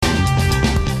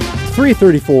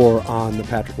334 on the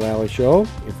Patrick Lally Show,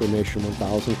 Information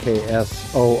 1000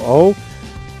 KSOO.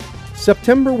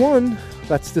 September 1,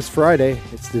 that's this Friday.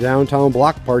 It's the downtown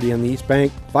block party on the East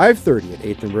Bank, 5:30 at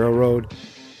 8th and Railroad,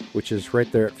 which is right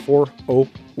there at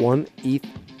 401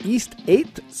 East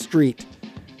 8th Street.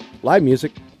 Live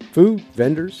music, food,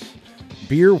 vendors,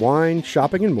 beer, wine,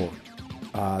 shopping, and more.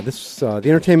 The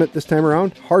entertainment this time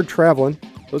around, Hard Traveling.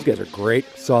 Those guys are great.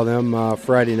 Saw them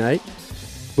Friday night.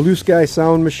 Blue Sky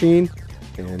Sound Machine,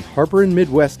 and Harper and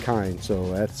Midwest Kind.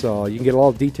 So that's you can get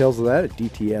all the details of that at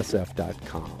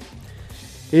dtsf.com.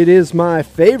 It is my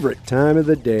favorite time of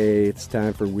the day. It's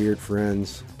time for Weird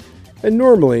Friends. And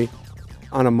normally,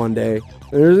 on a Monday,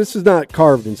 and this is not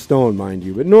carved in stone, mind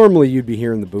you, but normally you'd be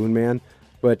hearing the Boone Man,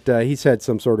 but he's had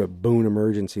some sort of Boone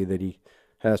emergency that he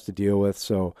has to deal with,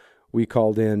 so we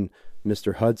called in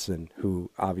Mr. Hudson, who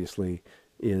obviously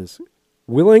is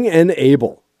willing and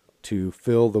able to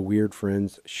fill the Weird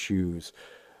Friends' shoes.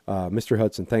 Mr.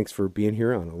 Hudson, thanks for being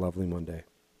here on a lovely Monday.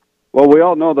 Well, we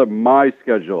all know that my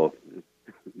schedule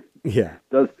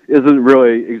isn't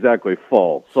really exactly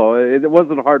full, so it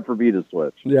wasn't hard for me to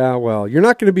switch. Yeah, well, you're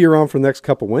not going to be around for the next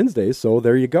couple Wednesdays, so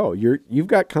there you go. You've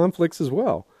got conflicts as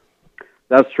well.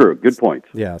 That's true. Good point.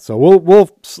 Yeah, so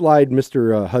we'll slide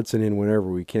Mr. Hudson in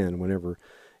whenever we can, whenever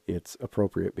it's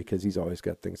appropriate, because he's always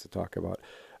got things to talk about.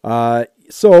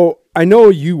 So I know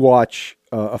you watch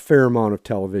a fair amount of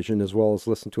television as well as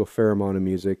listen to a fair amount of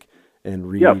music and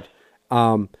read. Yes.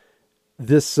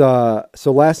 So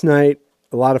last night,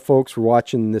 a lot of folks were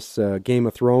watching this Game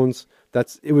of Thrones.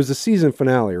 It was the season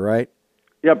finale, right?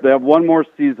 Yep, they have one more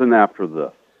season after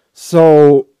this.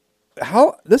 So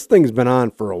this thing's been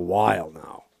on for a while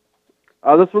now.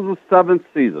 This was the 7th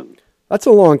season. That's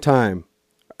a long time.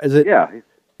 Is it? Yeah.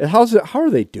 How are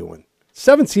they doing?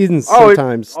 7 seasons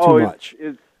sometimes too much.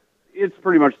 It's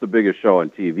pretty much the biggest show on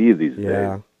TV these days.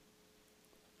 Yeah.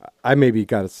 I maybe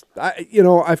got to,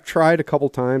 I've tried a couple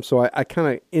times, so I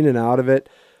kind of in and out of it,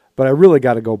 but I really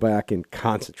got to go back and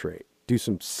concentrate, do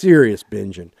some serious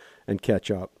binging and catch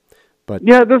up. But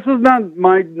yeah, this is not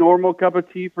my normal cup of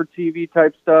tea for TV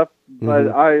type stuff, but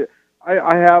I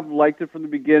have liked it from the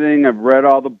beginning. I've read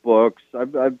all the books.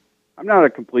 I'm not a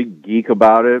complete geek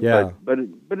about it, but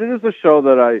it is a show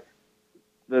that I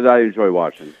enjoy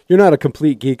watching. You're not a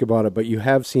complete geek about it, but you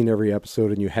have seen every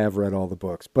episode and you have read all the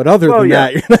books. But other than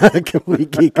that, you're not a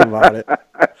complete geek about it.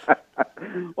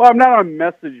 Well, I'm not on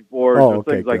message boards or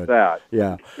things like that.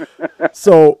 Yeah.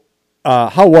 So,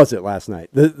 how was it last night?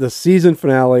 The season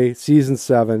finale, season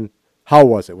 7. How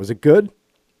was it? Was it good?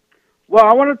 Well,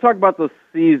 I want to talk about the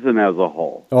season as a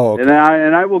whole. Oh, okay.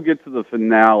 And I will get to the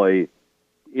finale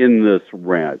in this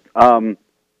rant.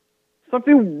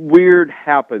 Something weird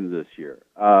happened this year.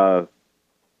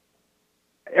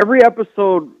 Every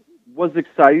episode was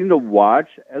exciting to watch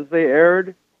as they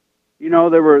aired.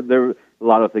 There were a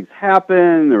lot of things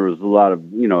happened. There was a lot of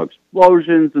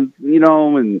explosions and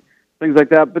and things like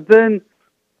that. But then,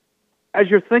 as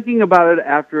you're thinking about it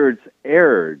after it's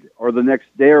aired or the next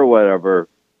day or whatever,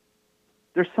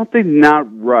 there's something not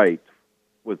right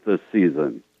with this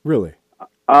season. Really?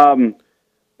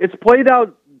 It's played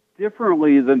out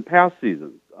differently than past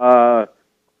seasons.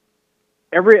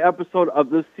 Every episode of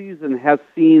this season has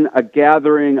seen a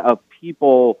gathering of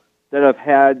people that have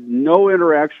had no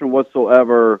interaction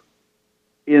whatsoever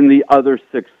in the other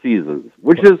 6 seasons,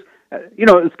 which is,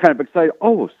 it's kind of exciting.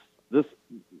 Oh, this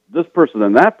person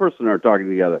and that person are talking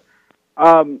together.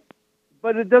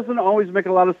 But it doesn't always make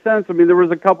a lot of sense. I mean, there was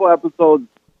a couple episodes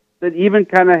that even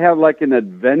kind of have like an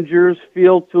Avengers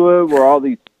feel to it, where all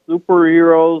these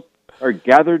superheroes are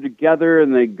gathered together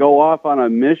and they go off on a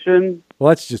mission. Well,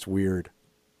 that's just weird.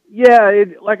 Yeah,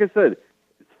 like I said,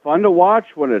 it's fun to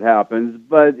watch when it happens,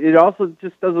 but it also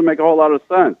just doesn't make a whole lot of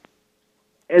sense.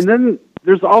 And then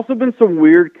there's also been some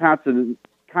weird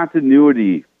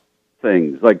continuity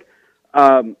things. Like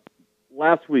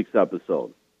last week's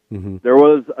episode, there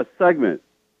was a segment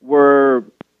where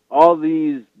all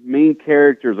these main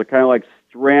characters are kind of like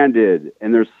stranded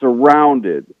and they're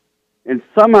surrounded. And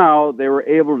somehow they were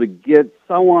able to get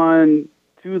someone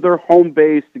to their home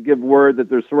base to give word that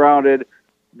they're surrounded.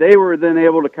 They were then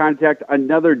able to contact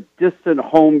another distant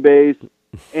home base.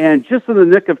 And just in the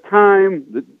nick of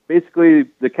time, basically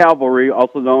the cavalry,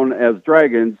 also known as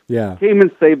dragons, came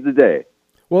and saved the day.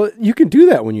 Well, you can do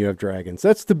that when you have dragons.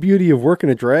 That's the beauty of working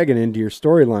a dragon into your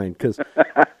storyline, because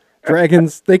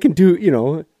dragons, they can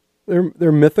do,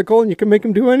 they're mythical and you can make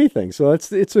them do anything. So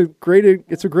it's a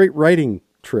great writing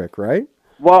trick, right?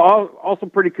 Well, also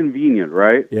pretty convenient,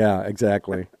 right? Yeah,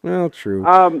 exactly. Well, true.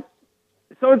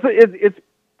 So it's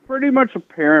pretty much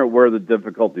apparent where the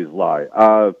difficulties lie.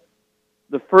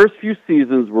 the first few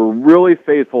seasons were really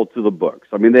faithful to the books.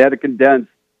 I mean, they had to condense,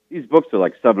 these books are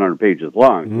like 700 pages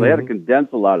long, so they had to condense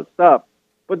a lot of stuff.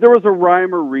 But there was a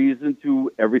rhyme or reason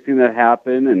to everything that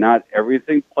happened, and not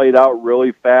everything played out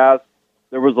really fast.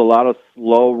 There was a lot of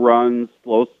slow runs,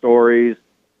 slow stories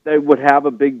that would have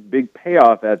a big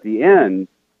payoff at the end.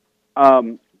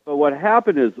 But what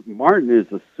happened is Martin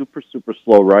is a super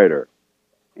slow writer.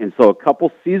 And so a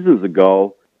couple seasons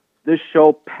ago, this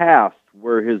show passed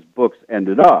where his books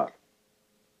ended up.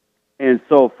 And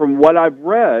so from what I've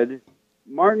read,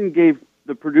 Martin gave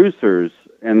the producers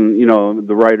and, you know,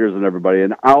 the writers and everybody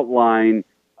an outline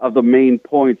of the main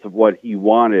points of what he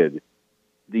wanted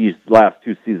these last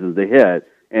two seasons to hit.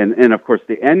 And of course,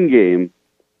 the end game.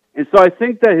 And so I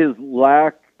think that his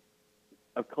lack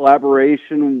of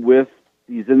collaboration with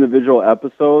these individual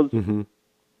episodes.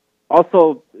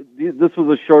 Also, this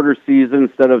was a shorter season.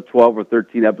 Instead of 12 or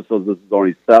 13 episodes, this is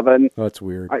only 7. Oh, that's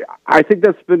weird. I think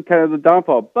that's been kind of the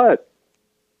downfall. But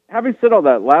having said all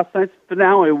that, last night's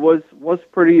finale was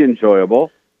pretty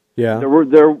enjoyable. Yeah. There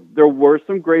were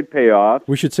some great payoffs.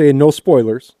 We should say no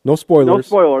spoilers. No spoilers. No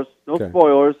spoilers. No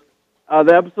spoilers.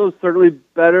 The episode's certainly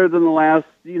better than the last,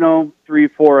 3,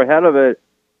 4 ahead of it.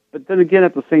 But then again,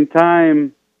 at the same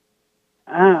time,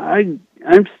 I'm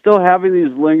still having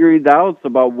these lingering doubts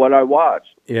about what I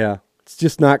watched. Yeah, it's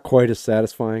just not quite as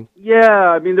satisfying. Yeah,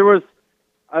 I mean, there was,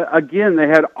 again, they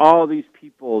had all these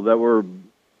people that were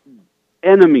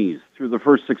enemies through the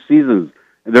first 6 seasons,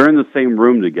 and they're in the same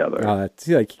room together. It's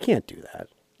like, you can't do that.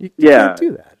 You can't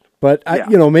do that. But,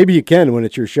 maybe you can when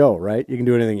it's your show, right? You can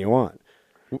do anything you want.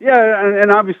 Yeah,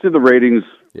 and obviously the ratings,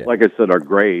 like I said, are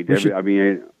great. We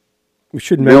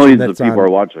should mention millions that of people are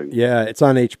watching. Yeah, it's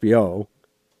on HBO,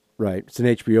 right? It's an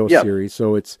HBO series,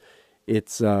 so it's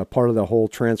part of the whole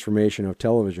transformation of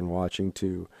television watching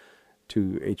to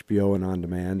HBO and on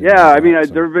demand. Yeah, I mean,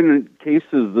 there have been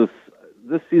cases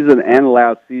this season and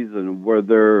last season where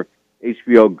their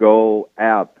HBO Go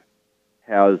app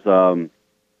has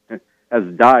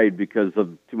died because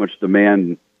of too much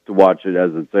demand to watch it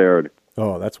as it's aired.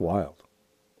 Oh, that's wild.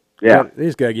 Yeah. They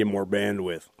just got to get more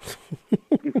bandwidth.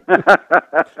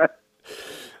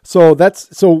 So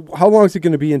how long is it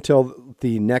going to be until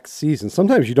the next season?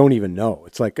 Sometimes you don't even know.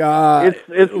 It's like,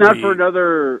 it's not for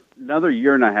another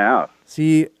year and a half.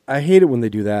 See, I hate it when they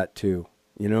do that too,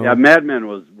 Yeah, Mad Men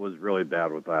was really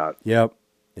bad with that. Yep.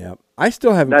 I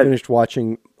still haven't finished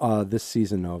watching this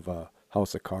season of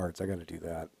House of Cards. I got to do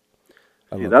that.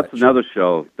 That's another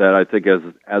show that I think as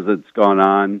it's gone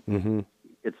on,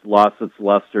 it's lost its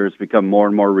luster. It's become more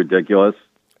and more ridiculous.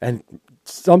 And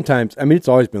sometimes, I mean, it's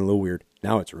always been a little weird.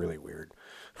 Now it's really weird.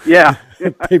 Yeah.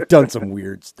 They've done some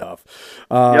weird stuff.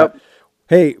 Yep.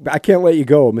 Hey, I can't let you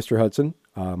go, Mr. Hudson,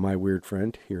 my weird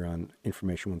friend here on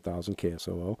Information 1000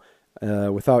 KSOO,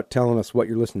 without telling us what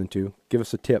you're listening to. Give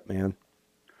us a tip, man.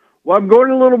 Well, I'm going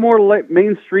a little more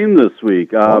mainstream this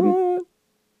week.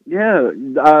 Yeah,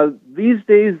 these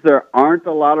days there aren't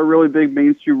a lot of really big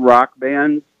mainstream rock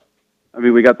bands. I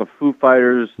mean, we got the Foo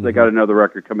Fighters. They got another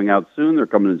record coming out soon. They're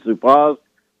coming in Sioux Falls.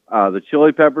 The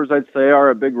Chili Peppers, I'd say, are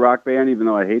a big rock band, even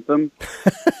though I hate them.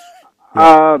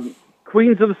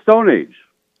 Queens of the Stone Age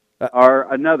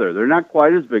are another. They're not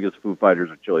quite as big as Foo Fighters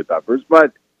or Chili Peppers,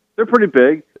 but they're pretty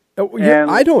big.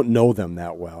 I don't know them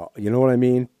that well. You know what I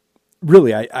mean?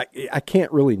 Really, I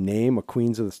can't really name a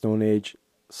Queens of the Stone Age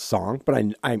song,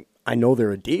 but I know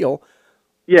they're a deal.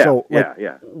 Yeah, so,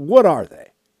 yeah. What are they?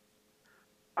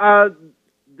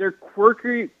 They're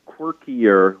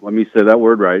quirkier. Let me say that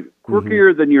word right.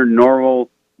 Quirkier than your normal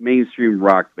mainstream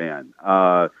rock band.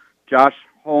 Josh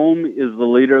Homme is the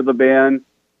leader of the band.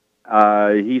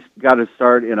 He's got to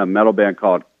start in a metal band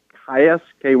called Kyuss,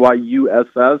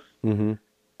 Kyuss.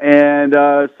 And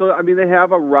so, I mean, they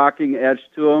have a rocking edge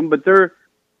to them, but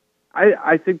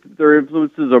I think their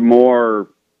influences are more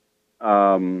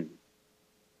 80s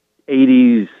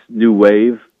new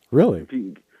wave. Really?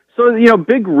 So,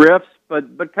 big riffs,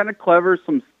 but kind of clever,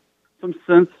 some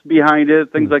synths behind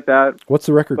it, things like that. What's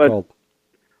the record called?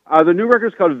 The new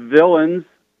record's called Villains,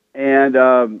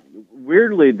 and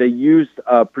weirdly, they used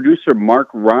producer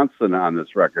Mark Ronson on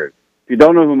this record. If you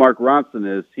don't know who Mark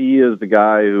Ronson is, he is the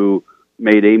guy who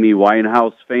made Amy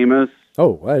Winehouse famous.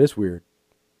 Oh, that is weird.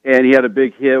 And he had a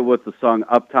big hit with the song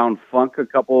Uptown Funk a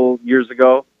couple years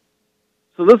ago.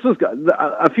 So this was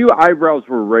a few eyebrows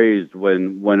were raised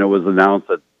when it was announced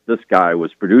that this guy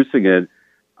was producing it.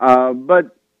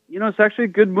 But it's actually a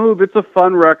good move. It's a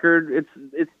fun record.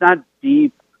 It's not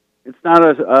deep. It's not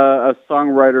a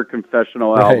songwriter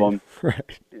confessional album.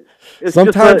 Right.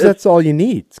 Sometimes that's all you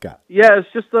need, Scott. Yeah,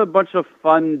 it's just a bunch of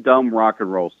fun, dumb rock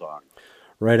and roll songs.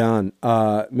 Right on.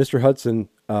 Mr. Hudson,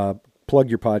 plug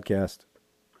your podcast.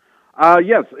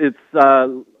 Yes, it's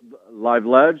Live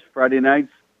Ledge, Friday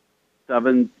nights,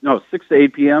 6 to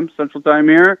 8 p.m. Central Time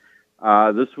here.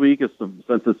 This week, since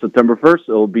it's September 1st,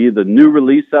 it'll be the new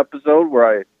release episode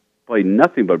where I play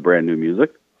nothing but brand new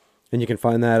music. And you can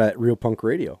find that at Real Punk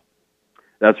Radio.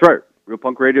 That's right,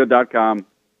 realpunkradio.com.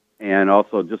 And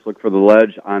also just look for The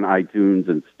Ledge on iTunes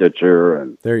and Stitcher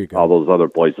and there you go. All those other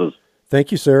places.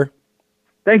 Thank you, sir.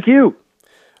 Thank you.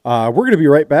 We're going to be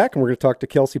right back, and we're going to talk to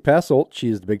Kelsey Passolt. She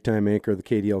is the big-time anchor of the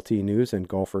KDLT News and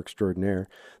golfer extraordinaire.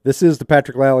 This is the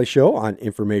Patrick Lally Show on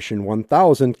Information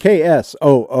 1000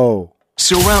 KSOO.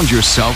 Surround yourself